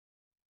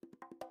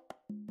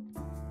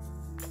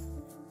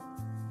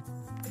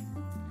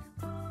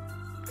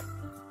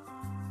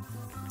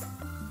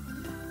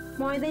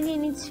ময়দা নিয়ে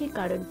নিচ্ছি,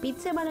 কারণ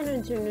পিৎজা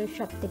বানানোর জন্য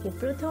সবথেকে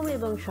প্রথম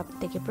এবং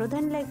সবথেকে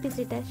প্রধান লাগবে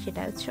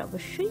সেটা হচ্ছে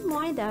অবশ্যই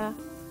ময়দা।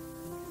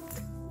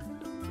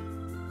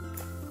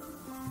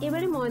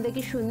 এবারে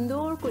ময়দাকে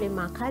সুন্দর করে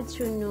মাখার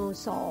জন্য,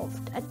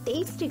 সফট আর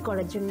টেস্টি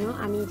করার জন্য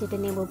আমি যেটা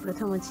নেব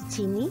প্রথম হচ্ছে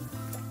চিনি।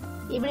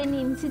 এবারে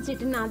নিয়ে নিচ্ছি,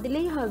 যেটা না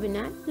দিলেই হবে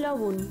না,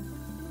 লবণ।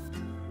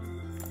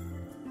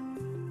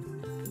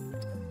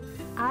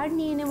 আর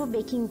নিয়ে নেব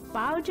baking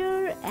powder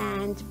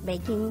and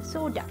baking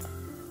soda.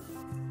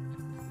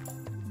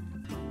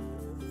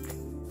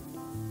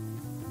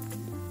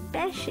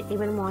 ব্যাস,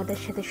 এবার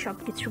ময়দার সাথে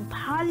সবকিছু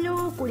ভালো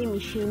করে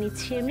মিশিয়ে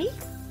নিচ্ছি আমি।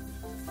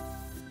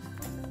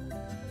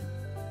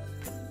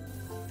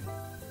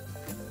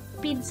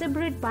 পিৎজা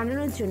ব্রেড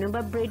বানানোর জন্য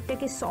বা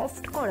ব্রেডটাকে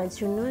সফট করার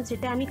জন্য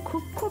যেটা আমি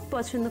খুব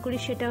পছন্দ করি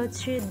সেটা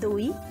হচ্ছে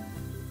দই।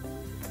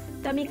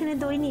 তো আমি এখানে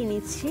দই নিয়ে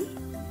নিচ্ছি।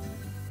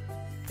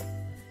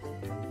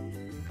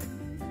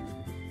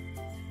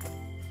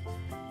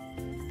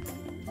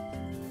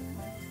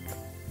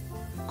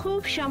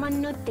 খুব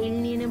সামান্য তেল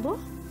নিয়ে নেব।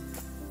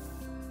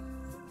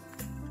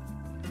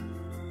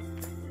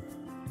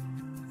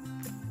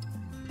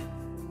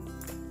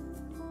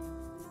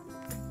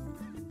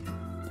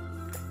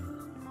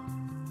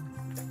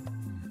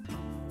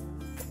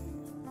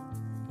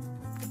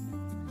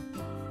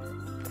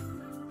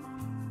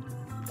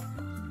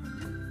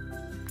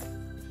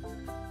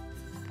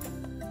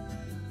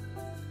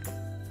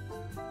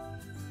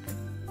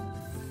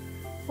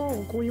 ও,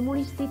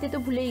 গোলমরিচ দিতে তো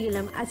ভুলেই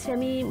গেলাম। আচ্ছা,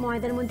 আমি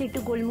ময়দার মধ্যে একটু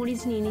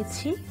গোলমরিচ নিয়ে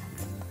নিচ্ছি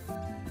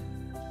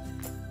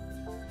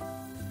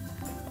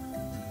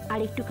আর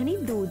একটুখানি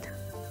দুধ।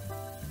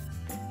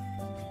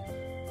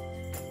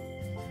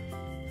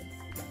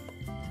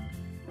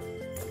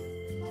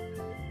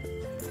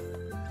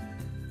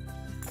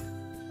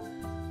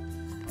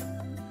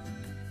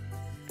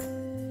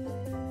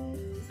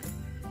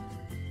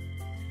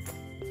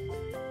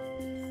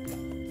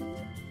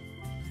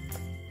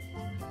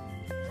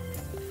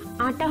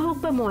 আটা হোক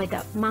বা ময়দা,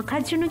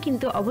 মাখার জন্য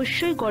কিন্তু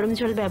অবশ্যই গরম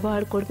জল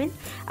ব্যবহার করবেন।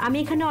 আমি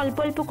এখানে অল্প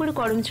অল্প করে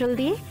গরম জল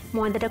দিয়ে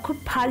ময়দাটা খুব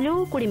ভালো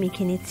করে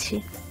মেখে নিচ্ছি।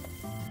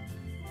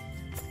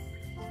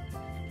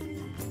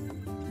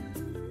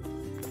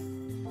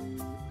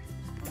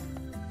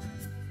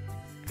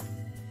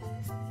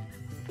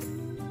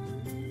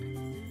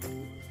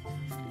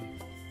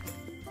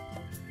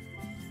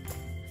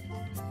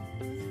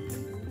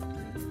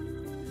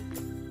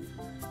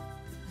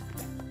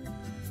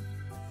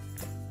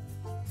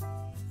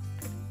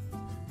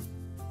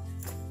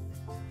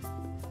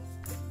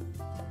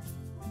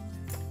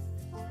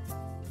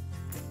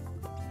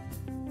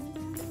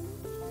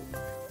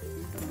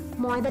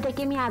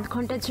 ময়দাটাকে আমি আধ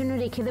ঘন্টার জন্য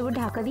রেখে দেবো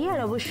ঢাকা দিয়ে, আর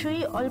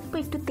অবশ্যই অল্প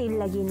একটু তেল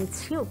লাগিয়ে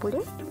নিচ্ছি ওপরে।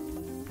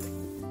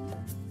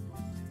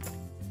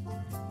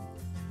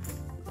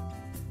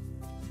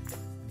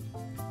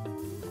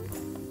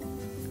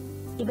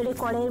 এবারে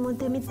কড়াইয়ের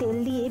মধ্যে আমি তেল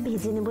দিয়ে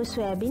ভেজে নেব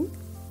সয়াবিন।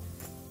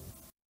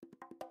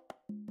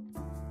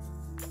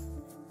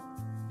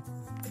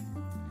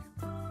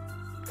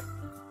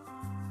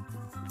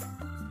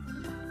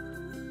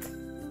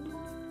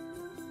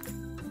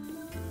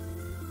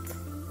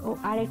 ও,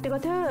 আর একটা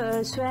কথা,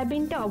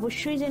 সয়াবিনটা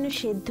অবশ্যই যেন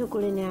সেদ্ধ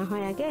করে নেওয়া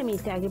হয় আগে, আমি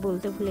এটা আগে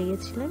বলতে ভুলে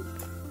গেছিলাম।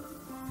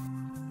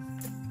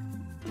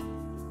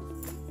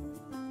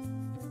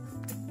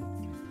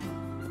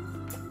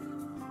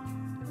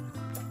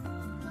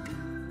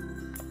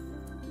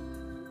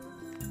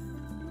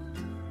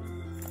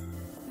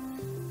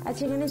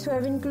 আচ্ছা, এখানে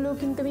সয়াবিনগুলো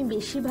কিন্তু আমি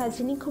বেশি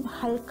ভাজিনি, খুব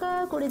হালকা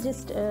করে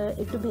জাস্ট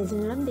একটু ভেজে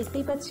নিলাম।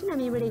 দেখতেই পাচ্ছেন,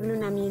 আমি এবার এগুলো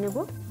নামিয়ে নেব।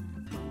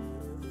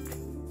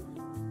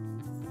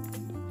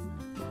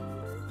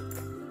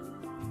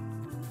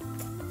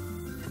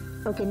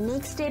 ওকে,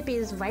 next step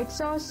is white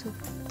sauce.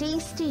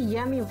 Tasty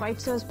yummy white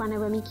sauce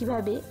বানাবো আমি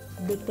কিভাবে,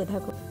 দেখতে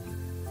থাকো।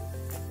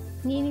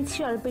 নিয়ে নিচ্ছি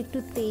অল্প একটু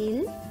তেল।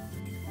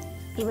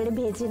 এবারে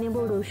ভেজে নেব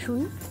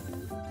রসুন।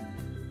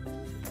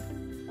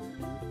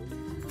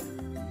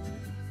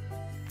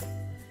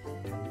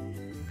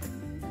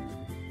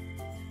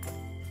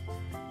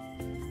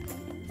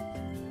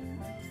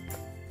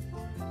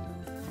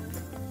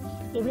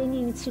 এবারে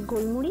নিয়ে নিচ্ছি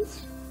গোলমরিচ।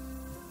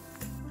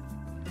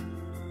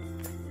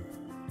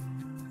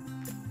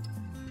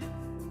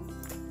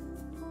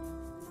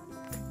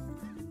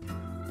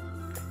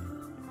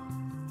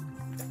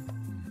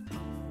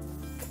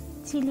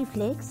 চিলি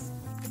ফ্লেক্স,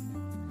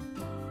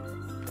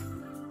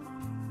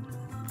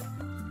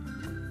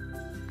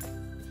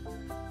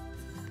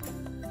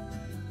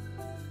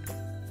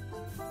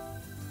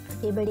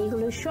 এবার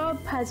এগুলো সব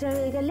ভাজা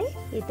হয়ে গেলে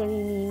এতে আমি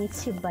নিয়ে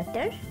নিচ্ছি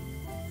বাটার।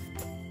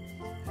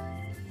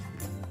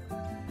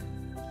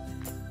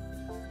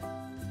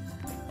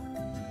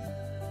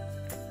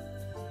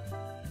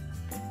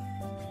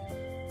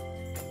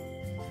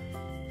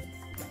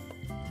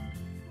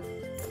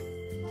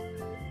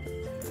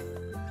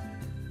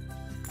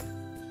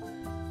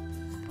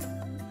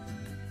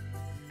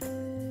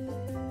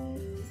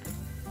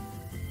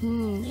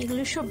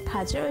 এগুলো সব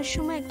ভাজার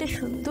সময় একটা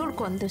সুন্দর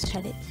গন্ধ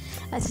ছাড়ে।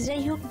 আচ্ছা,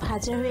 যাই হোক,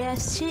 ভাজা হয়ে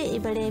আসছে।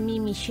 এবারে আমি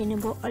মিশিয়ে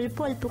নেব অল্প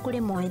অল্প করে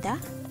ময়দা।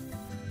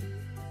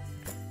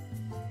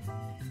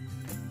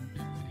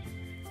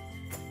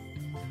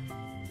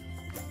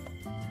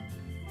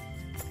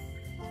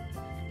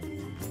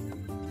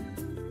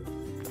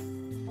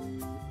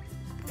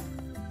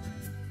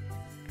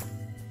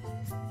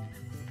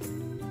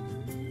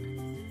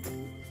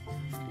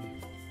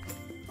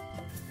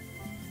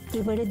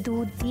 এবারে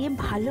দুধ দিয়ে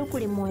ভালো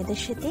করে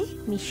ময়দার সাথে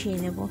মিশিয়ে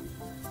নেব।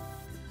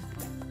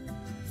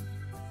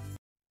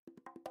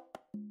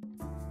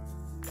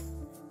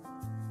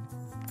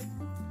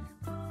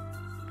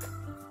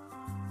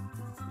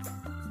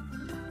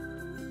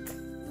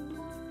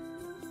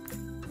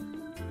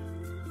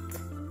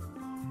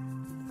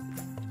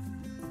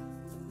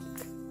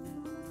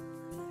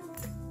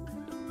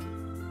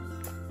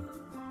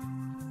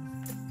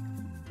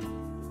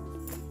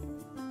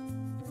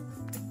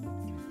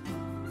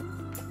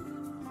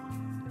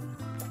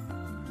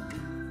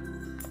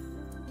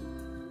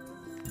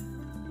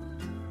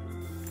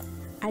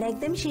 আর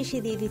একদম শেষে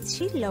দিয়ে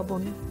দিচ্ছি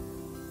লবণ।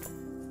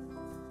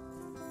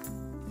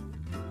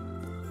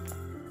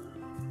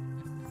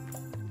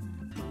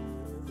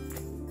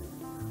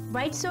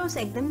 হোয়াইট সস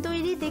একদম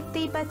তৈরি,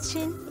 দেখতেই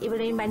পাচ্ছেন। এবার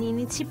আমি বানিয়ে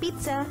নিচ্ছি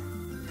পিৎজা।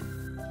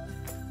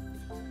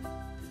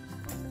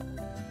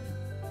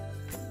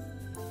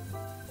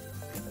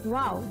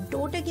 ওয়াও,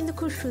 ডোটা কিন্তু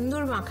খুব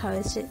সুন্দর মাখা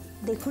হয়েছে,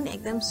 দেখুন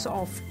একদম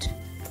সফট।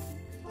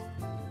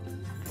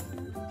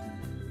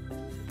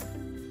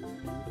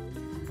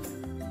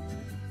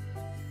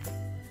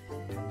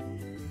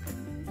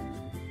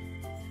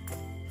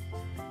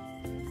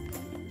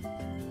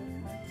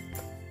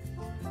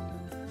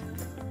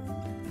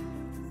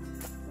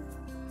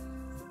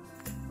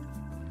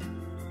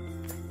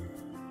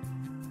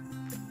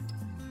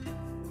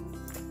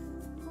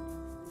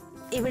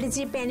 এবারে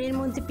যে প্যানের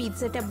মধ্যে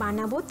পিৎজাটা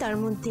বানাবো তার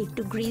মধ্যে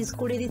একটু গ্রিজ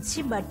করে দিচ্ছি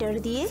বাটার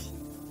দিয়ে।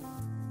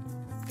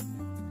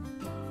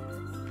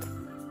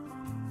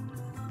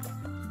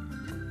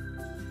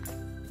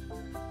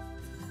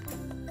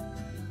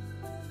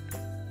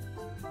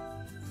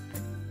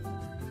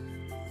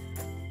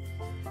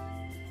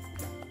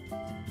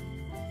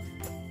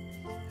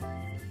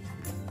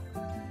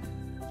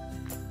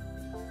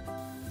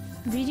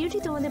 ভিডিওটি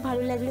তোমাদের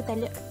ভালো লাগলে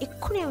তাহলে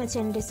এক্ষুনি আমার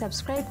চ্যানেলটি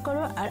সাবস্ক্রাইব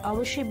করো আর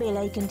অবশ্যই বেল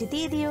আইকনটি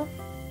দিয়ে দিও।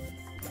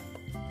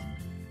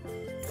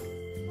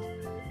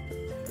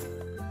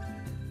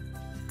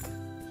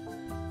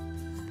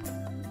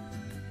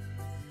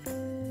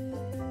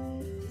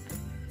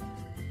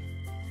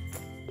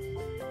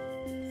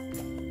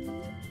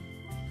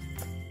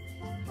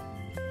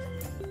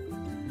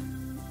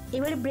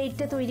 এবারে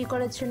ব্রেডটা তৈরি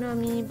করার জন্য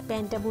আমি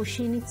প্যানটা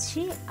বসিয়ে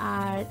নিচ্ছি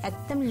আর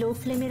একদম লো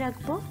ফ্লেমে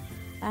রাখবো।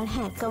 আর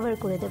হ্যাঁ, কভার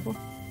করে দেব।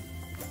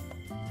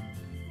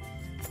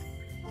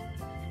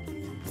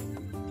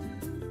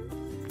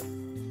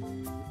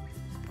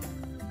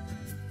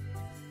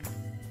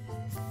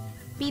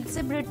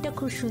 পিৎজা ব্রেডটা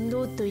খুব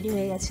সুন্দর তৈরি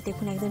হয়ে গেছে,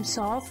 দেখুন একদম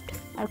সফট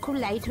আর খুব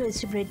লাইট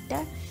হয়েছে ব্রেডটা।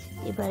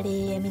 এবারে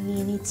আমি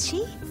নিয়ে নিচ্ছি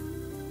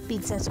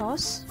pizza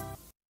sauce.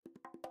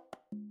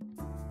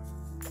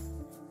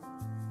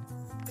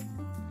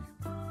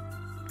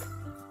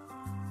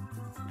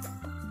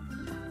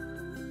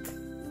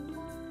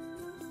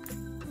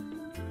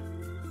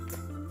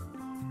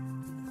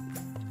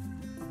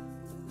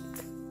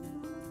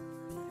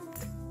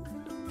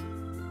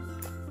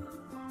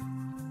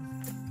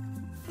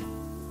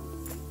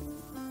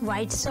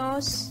 White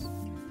sauce,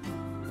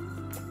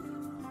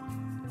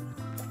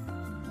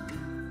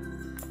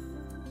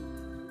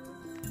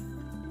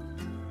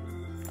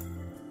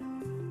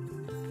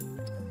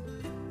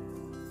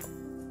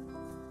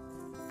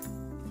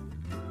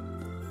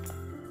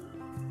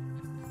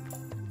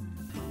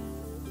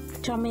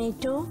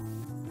 tomato,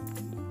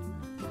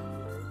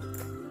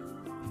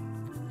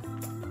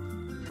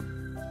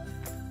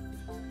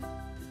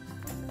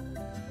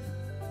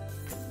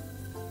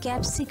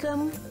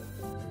 capsicum,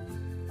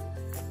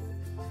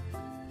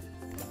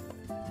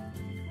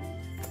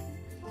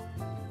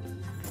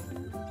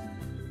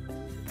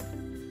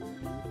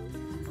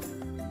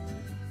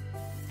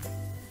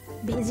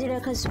 ভেজে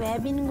রাখা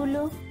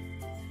সয়াবিনগুলো,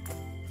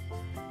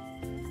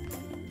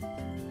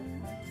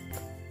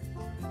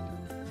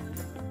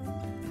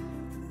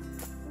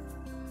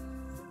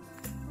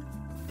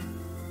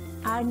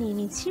 আর নিয়ে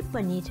নিচ্ছি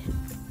পনির।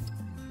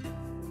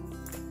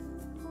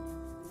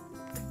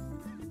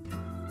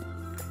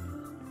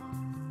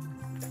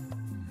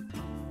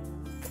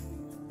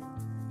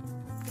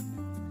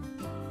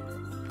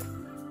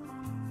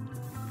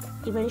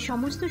 এবারে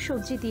সমস্ত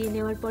সবজি দিয়ে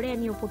নেওয়ার পরে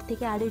আমি ওপর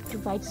থেকে আরো একটু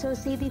হোয়াইট সস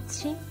দিয়ে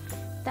দিচ্ছি।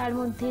 তার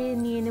মধ্যে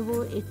নিয়ে নেব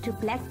একটু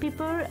ব্ল্যাক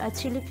পেপার আর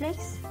চিলি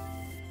ফ্লেক্স।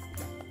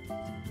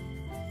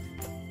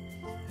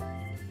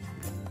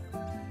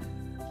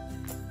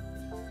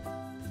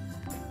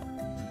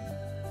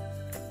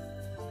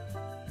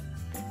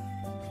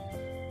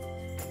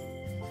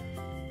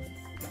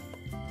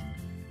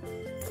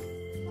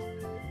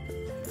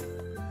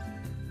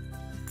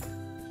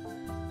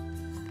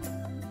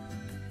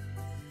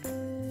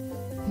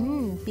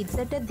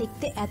 পিৎজাটা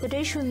দেখতে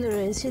এতটাই সুন্দর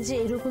রয়েছে যে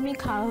এরকমই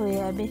খাওয়া হয়ে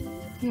যাবে।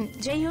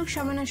 যাই হোক,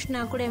 সময় নষ্ট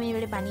না করে আমি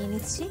এবারে বানিয়ে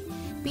নিচ্ছি।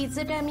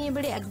 পিৎজাটা আমি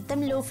এবারে একদম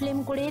লো ফ্লেম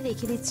করে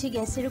রেখে দিচ্ছি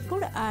গ্যাসের উপর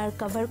আর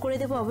কভার করে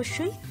দেবো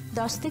অবশ্যই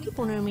 10 থেকে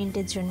 15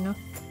 মিনিটের জন্য।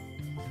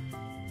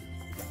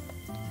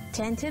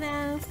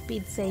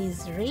 Pizza is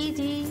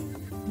ready.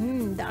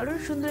 দারুণ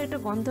সুন্দর একটা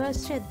গন্ধ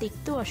আসছে আর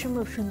দেখতেও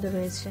অসম্ভব সুন্দর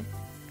হয়েছে।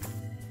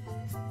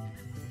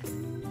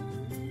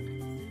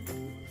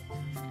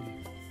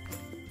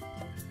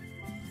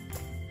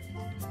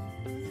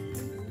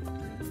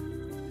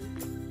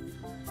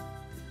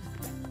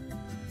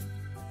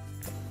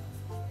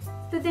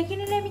 তো দেখে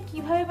নিলে আমি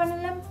কীভাবে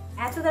বানালাম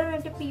এত দারুণ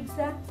একটা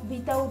pizza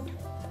without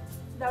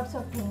lots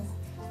of things.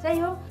 যাই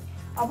হোক,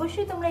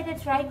 অবশ্যই তোমরা এটা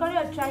ট্রাই করো,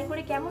 আর ট্রাই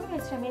করে কেমন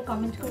হয়েছে আমি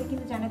কমেন্ট করে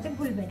কিন্তু জানাতে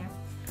ভুলবে না।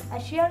 আর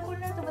শেয়ার করে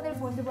নাও তোমাদের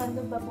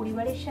বন্ধুবান্ধব বা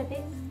পরিবারের সাথে।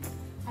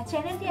 আর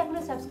চ্যানেলটি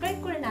এখনও সাবস্ক্রাইব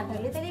করে না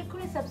থাকলে তাহলে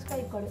এক্ষুনি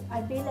সাবস্ক্রাইব করো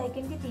আর বেল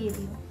আইকনটি দিয়ে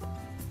দিও।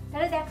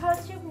 তাহলে দেখা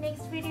হচ্ছে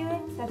নেক্সট ভিডিওয়ে।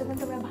 ততক্ষণ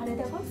তোমরা ভালো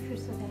থাকো,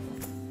 সুস্থ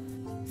থাকো।